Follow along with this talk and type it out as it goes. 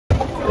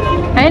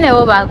I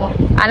never bag.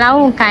 And I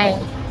won't kind.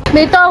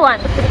 Me thought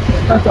one.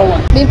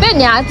 Me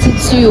penny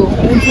attitude.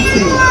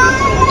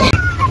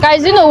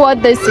 Guys, you know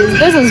what this is?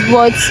 This is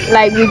what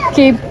like we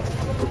keep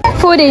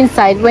food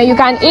inside when you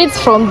can eat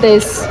from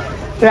this,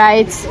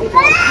 right?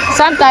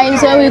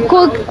 Sometimes when we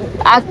cook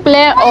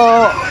akple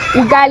or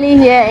ugali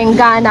here in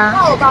Ghana,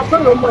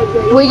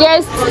 we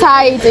just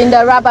tie it in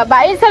the rubber,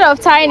 but instead of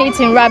tying it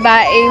in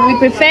rubber, we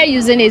prefer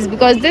using it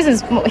because this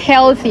is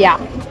healthier.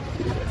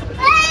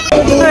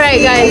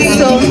 Alright guys,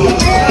 so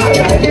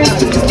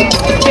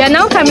we are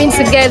now coming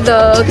to get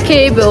the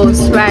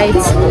cables, right?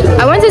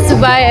 I wanted to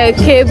buy a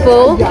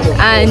cable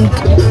and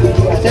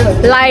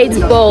light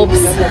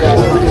bulbs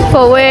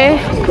for where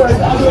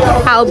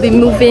I'll be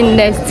moving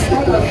next.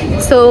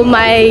 So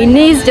my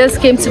niece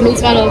just came to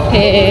meet one of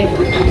her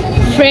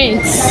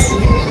friends.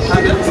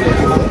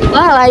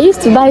 Wow, I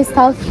used to buy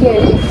stuff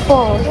here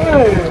before.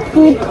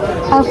 Good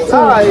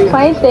afternoon.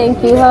 Fine,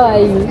 thank you. How are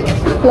you?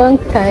 Long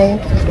time.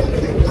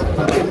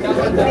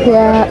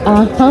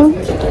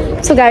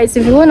 Yeah, so guys,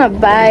 if you want to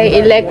buy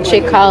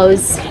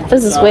electricals,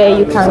 this is where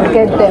you can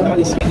get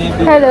them.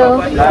 Hello,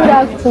 good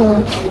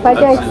afternoon.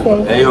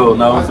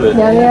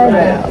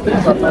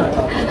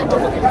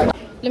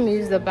 Let me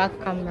use the back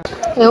camera.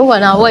 I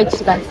want to watch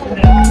that.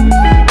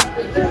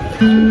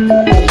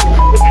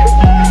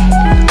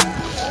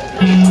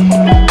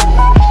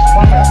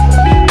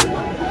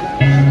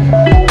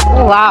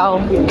 Wow,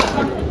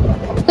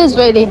 this is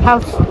where they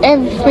have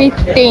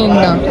everything.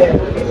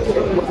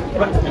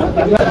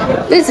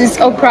 This is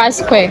ACCRA'S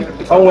Square.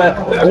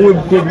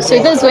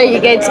 So this is where you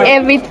get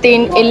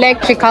everything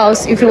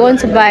electricals if you want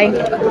to buy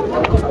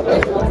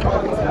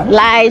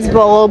lights,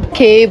 bulb,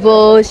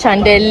 cable,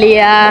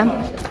 chandelier,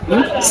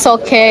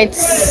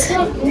 sockets,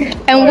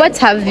 and what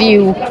have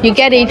you. You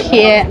get it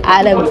here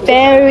at a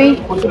very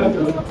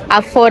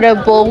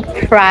affordable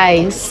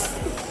price.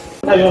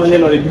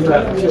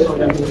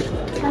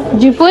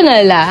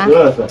 Juponala.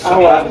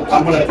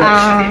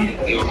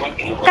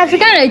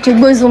 Kafika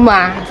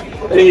chubuzuma.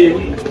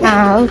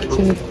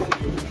 Okay.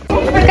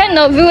 Kind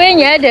of viewing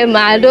here the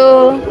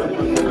mado.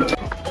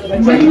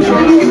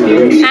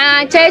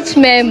 Church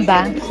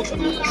member.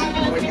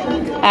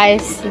 I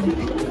see.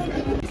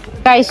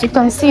 Guys, you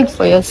can see it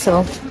for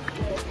yourself.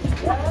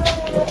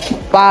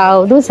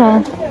 Wow, those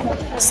are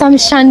some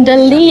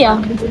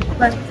chandelier.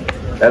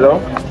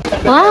 Hello?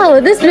 Wow,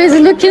 this place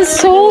is looking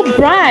so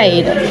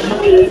bright.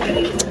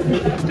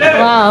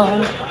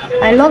 Wow,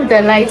 I love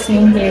the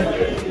lighting here.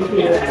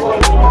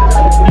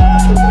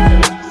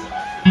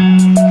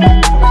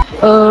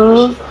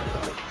 Oh,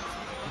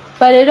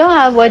 but I don't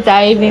have what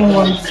I even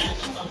want.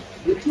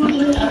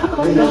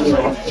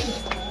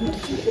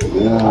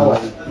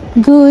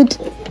 Good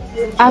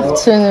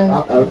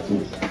afternoon.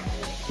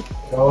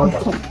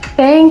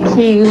 Thank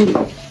you.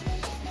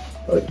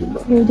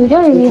 They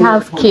don't really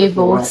have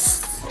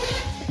cables.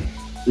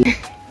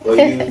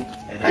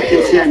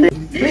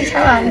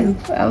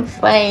 I'm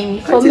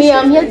fine. For me,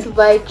 I'm here to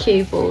buy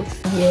cables.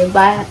 Yeah,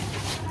 but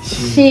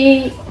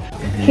she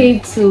came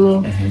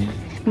to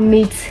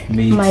meet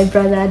my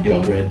brother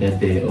there.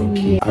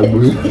 Okay.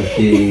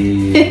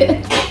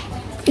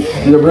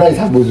 Your brother is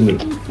Abuzme.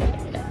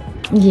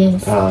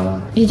 Yes.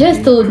 He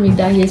just told me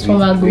that he's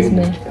from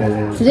Abuzme.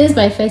 Today is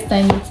my first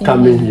time meeting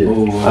Coming him.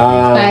 here.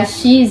 But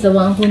she is the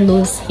one who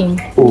knows him.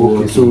 Oh,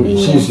 okay. So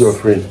she's your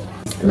friend.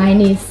 My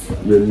niece.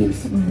 Your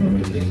niece.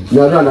 You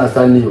don't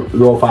understand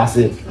your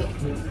fasting.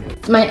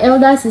 My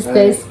elder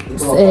sister's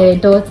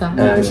daughter.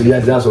 So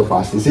that's so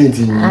fast. Same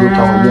thing. I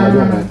don't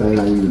understand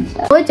language.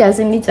 What does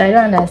it mean? I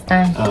don't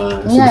understand.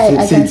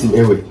 Same thing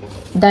anyway.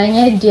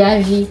 Daniel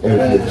Diavi.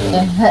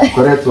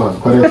 Correct one.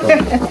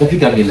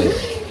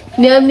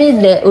 Near me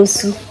the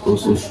Osu.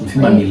 Osu.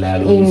 Mamila.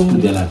 Osu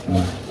de la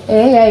famille.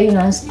 Yeah, you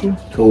know school.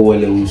 To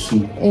wale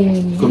Osu.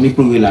 Comme il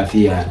peut la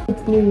fille.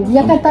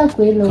 Yakata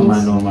kwelo.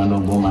 Mano,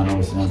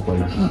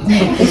 sinakola.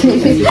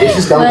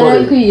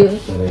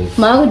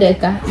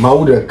 Maudeka.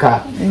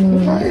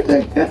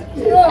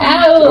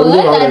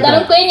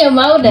 Don't kwenye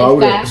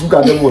Maudeka.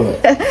 Suka demo.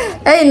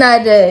 Hey,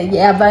 not the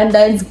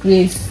abundance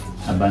grace.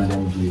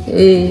 Abundant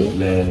grace.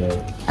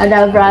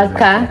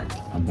 Adabraka.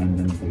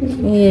 Abundant grace.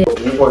 Yeah.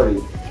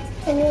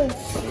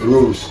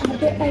 Rose.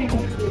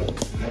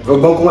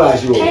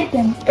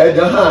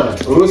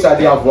 Rose a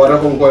dit avoir un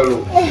concours.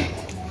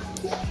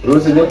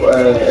 Rose est de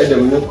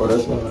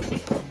correspondant.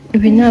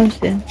 We know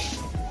that.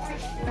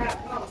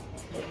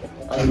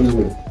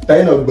 T'as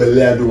une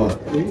belle à toi.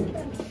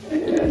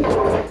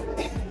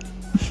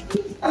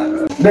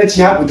 Mais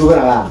tu as pour toi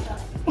là.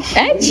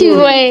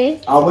 Anyway.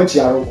 Ah moi tu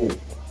as un coup.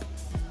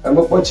 Ah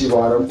moi pas tu vas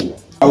un coup.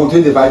 Ah vous te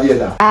dévaler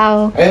là.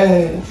 Ah.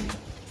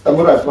 Ah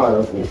moi je vais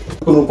un coup.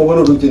 Qu'on peut pas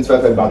nous dire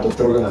faire un bateau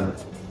trop grand.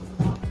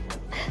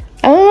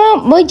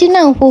 Moi je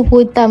n'en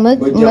peux pas me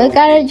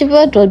carrer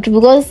pas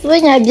because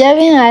when you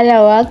bien à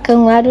la waka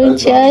maru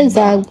chia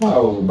zaga.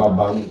 Oh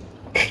baba.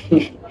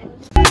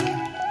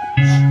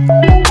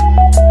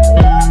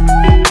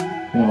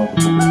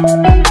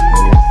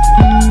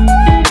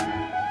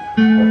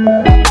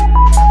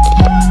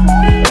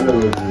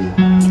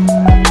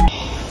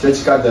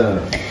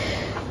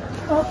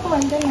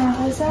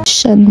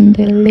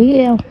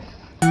 Chandelier.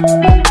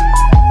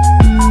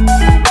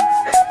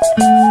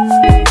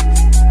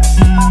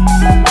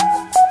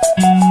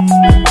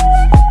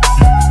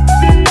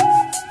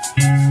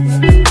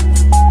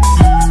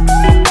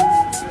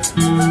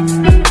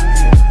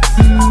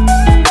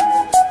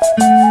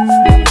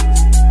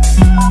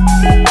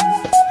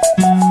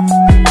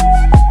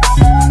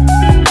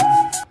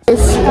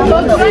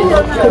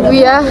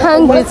 We are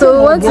hungry, so we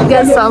want to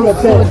get some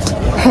food.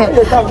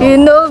 You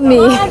know me.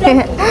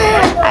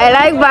 I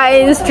like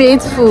buying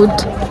street food.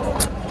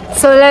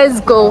 So let's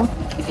go.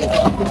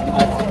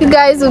 You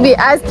guys will be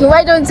asking,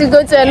 why don't you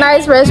go to a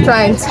nice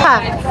restaurant?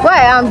 Where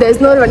I am, there's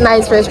no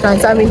nice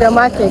restaurant. I'm in the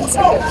market.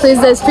 So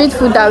it's the street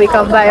food that we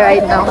can buy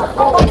right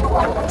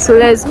now. So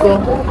let's go.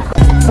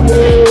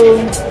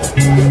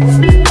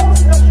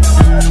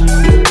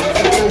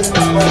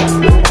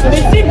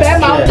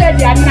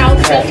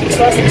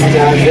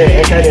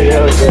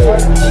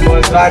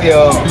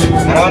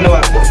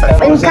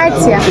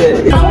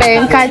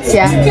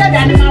 Penkatia.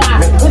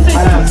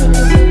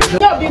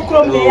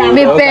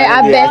 Mipe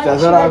abe.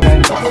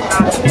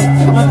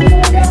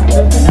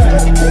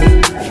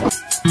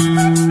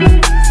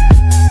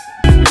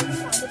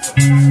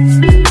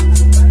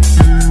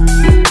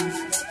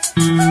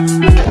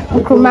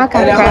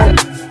 Kumakaka.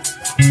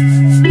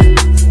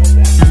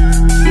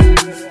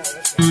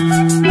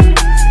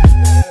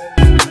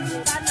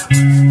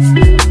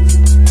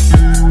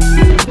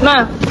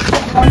 Ma.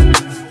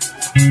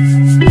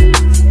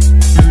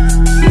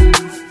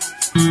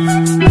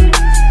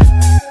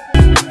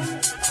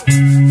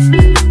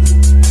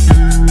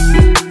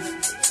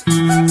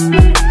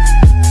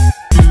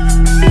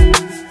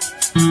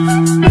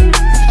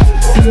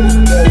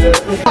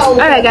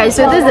 Alright guys,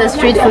 so this is the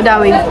street food that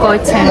we've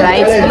gotten,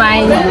 right?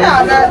 My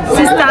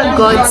sister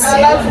got,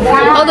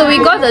 although we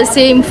got the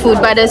same food,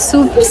 but the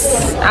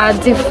soups are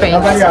different.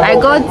 I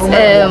got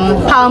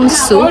palm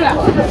soup,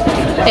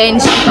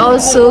 and she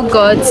also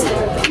got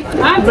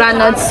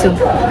granite soup.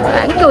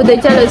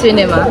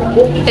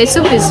 The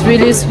soup is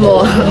really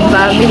small.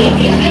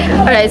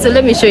 Alright, so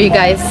let me show you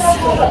guys.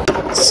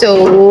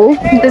 So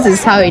this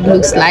is how it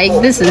looks like.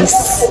 This is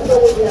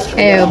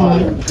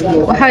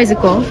how is it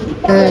called?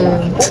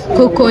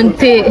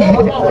 Kokonte.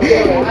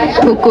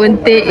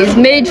 Kokonte is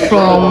made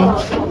from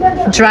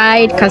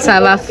dried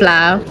cassava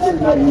flour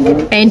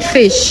and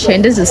fish,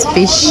 and this is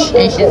fish,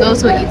 and she's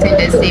also eating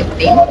the same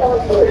thing.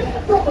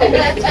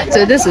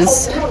 So this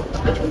is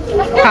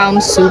palm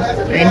soup,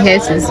 and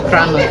hers is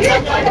granite.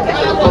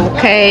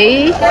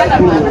 Okay.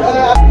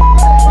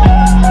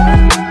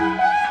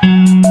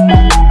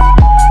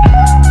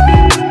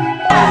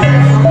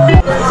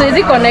 So is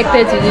it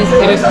connected to this?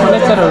 It is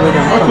connected already.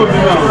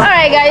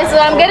 Alright guys, so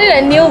I'm getting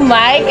a new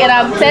mic and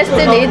I'm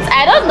testing it.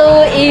 I don't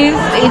know if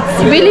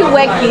it's really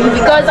working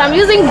because I'm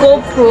using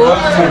GoPro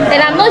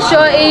and I'm not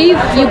sure if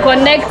you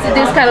connect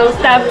this kind of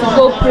stuff to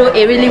GoPro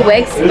it really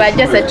works, but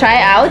just a try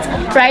out.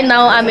 Right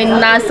now I'm in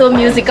Naso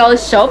Musical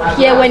Shop.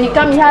 Here when you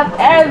come you have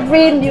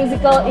every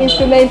musical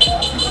instrument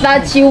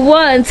that you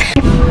want.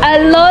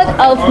 A lot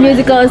of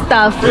musical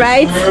stuff,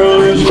 right?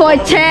 For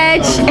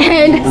church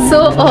and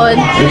so on.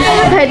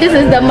 This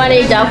is the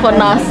manager for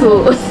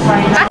Naso.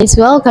 Yes,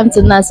 welcome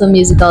to Naso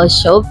Musical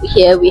Shop.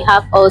 Here we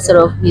have all sort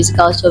of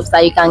musical shops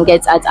that you can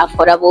get at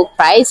affordable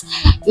price.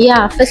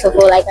 Yeah, first of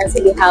all, I can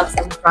see we have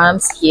some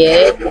drums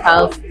here. We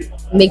have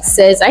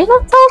mixers. Are you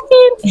not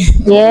talking?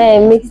 Yeah,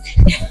 mix.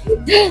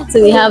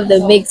 So we have the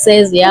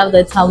mixers, we have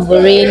the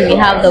tambourine, we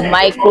have the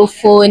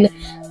microphone.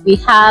 We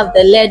have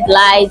the LED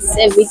lights,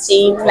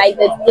 everything, like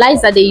the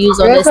lights that they use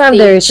on the stage.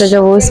 The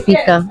rechargeable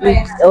speaker.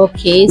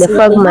 Okay, the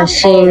fog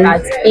machine.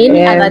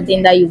 Any other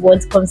thing that you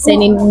want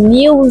concerning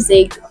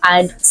music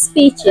and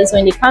speeches,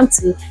 when you come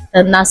to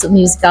the Naso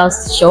Musical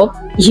Shop,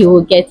 you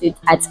will get it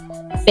at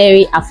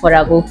very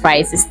affordable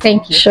prices.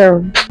 Thank you.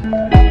 Sure.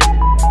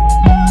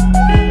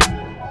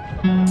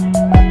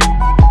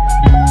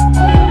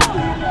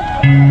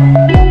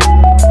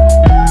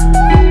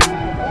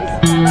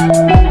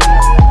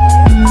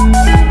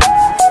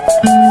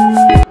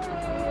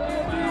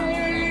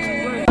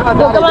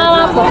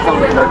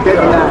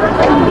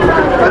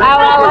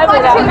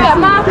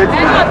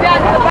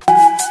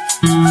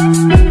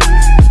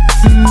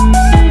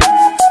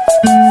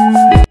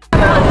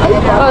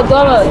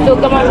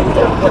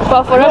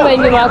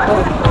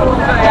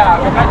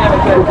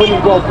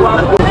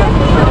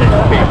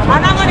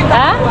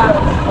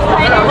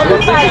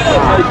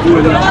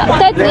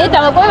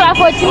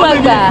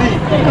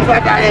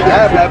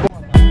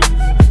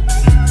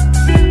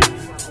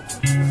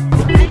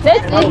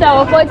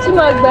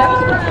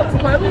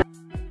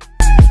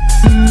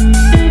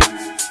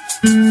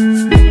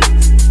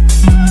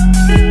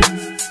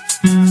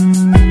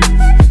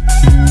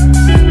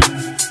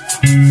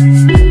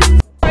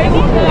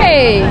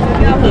 Hey.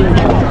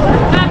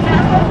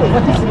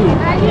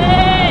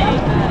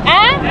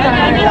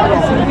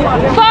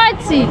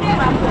 40.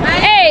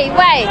 Hey,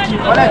 why?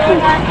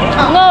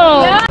 No,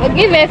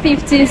 give her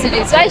 15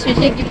 cedis. Why should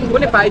she give you?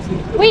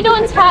 We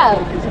don't have.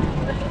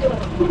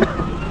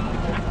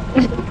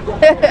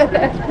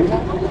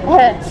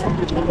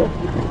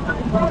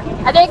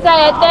 I think I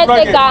had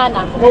 30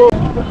 Ghana.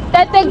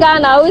 30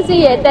 Ghana, we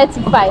see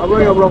 35.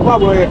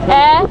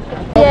 Eh?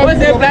 What's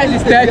the price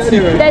is 30?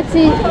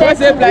 30. What's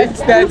the price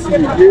is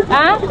 30?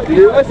 Huh?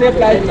 What's the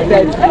price is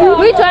 30?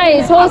 Which one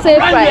is wholesale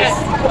price?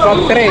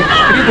 From 3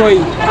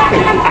 going.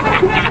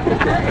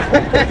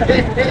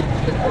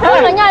 Oh,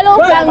 manyalo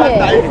plan eh.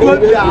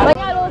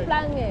 Manyalo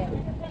plan eh.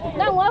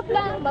 Na mo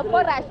plan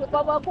before I should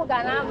go back to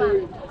Ghana ma.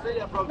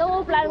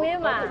 No plan me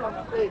ma.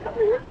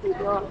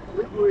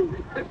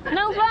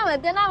 No plan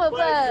me na mo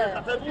pa.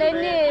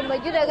 Neni mo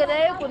jira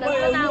gada ku na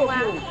na wa.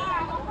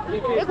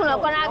 E ku na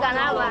ko na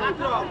Ghana wa.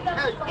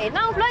 E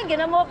na plan ke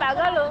na mo pa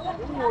galo.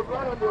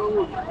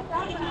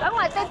 Ba mo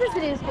 30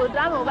 series ko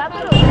drama ba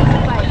ko.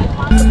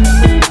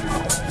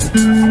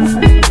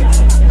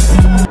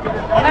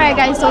 Alright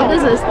guys, so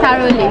this is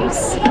taro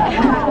leaves.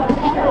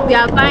 We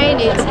are buying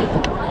it,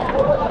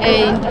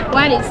 and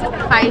one is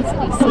 5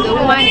 cities, so the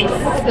one is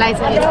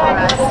slicing it for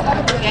us.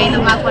 We are in the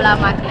Makola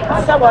market.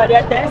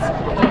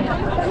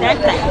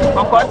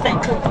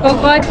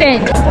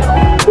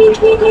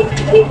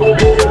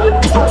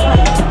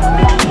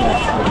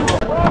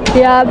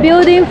 They are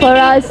building for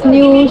us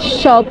new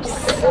shops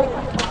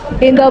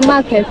in the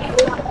market.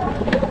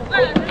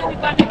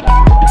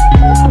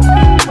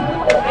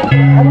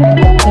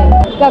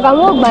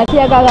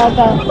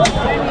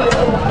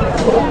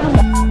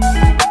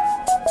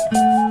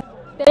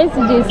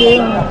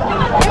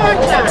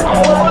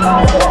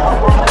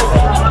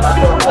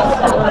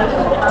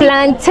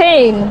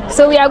 Plantain.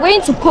 So we are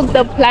going to cook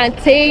the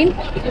plantain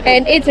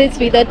and eat it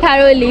with the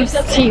taro leaf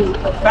stew.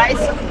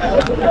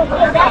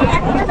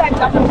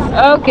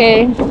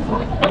 Okay.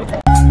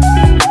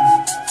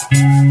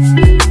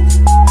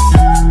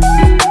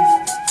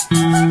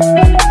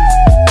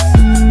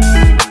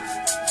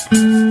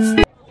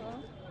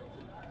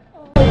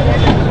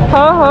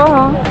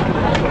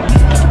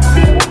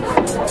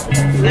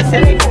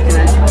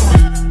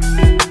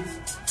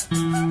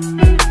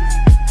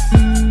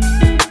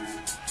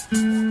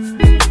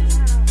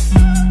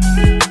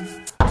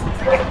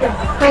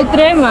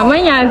 Trema,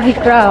 amanhã vi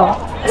crowd.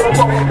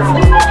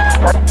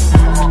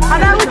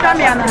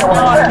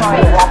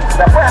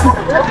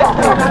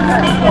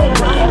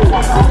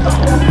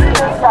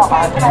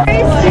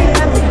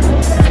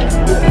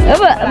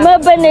 Ma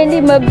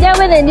banani, ma bia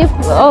banani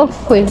off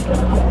foi.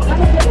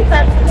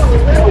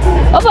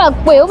 Oba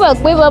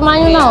kwe ba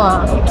manyu na wa.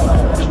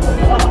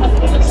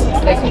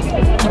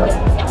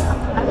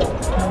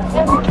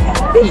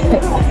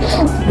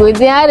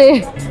 Budiare.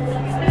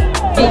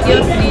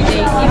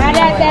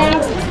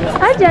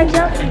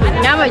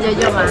 Nyama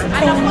jojo ma.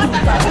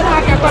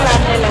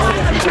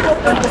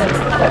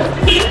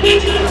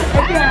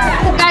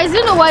 Guys,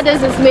 you know what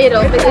this is made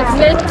of? It is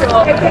made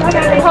from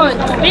corn.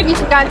 Maybe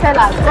you can tell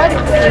us what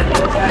is it?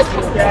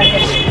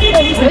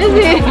 What is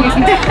it?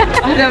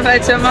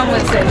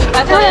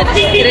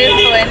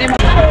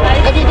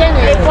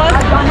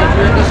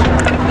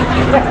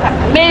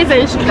 Maize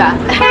and sugar.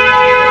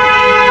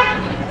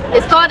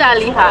 It's called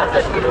aliha,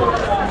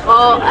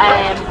 or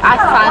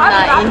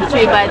asana in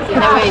Twi, but in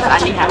the way it's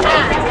aliha.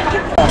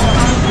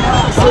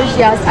 So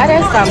she has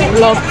added some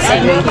blocks,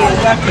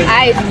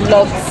 ice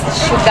blocks,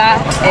 sugar,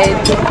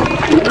 and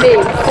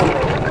maize.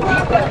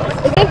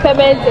 Is it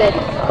fermented?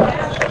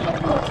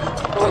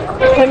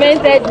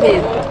 Fermented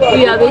maize.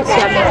 You have it,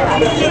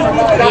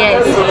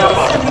 yes.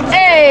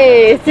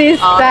 Hey,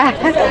 sister.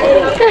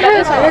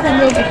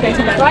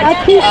 I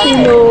think you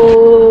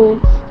know.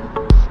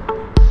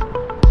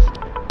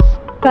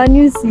 Can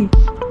you see?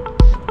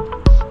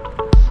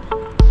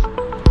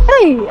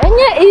 Hey, and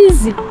yeah,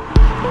 easy.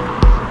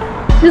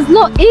 It's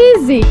not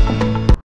easy.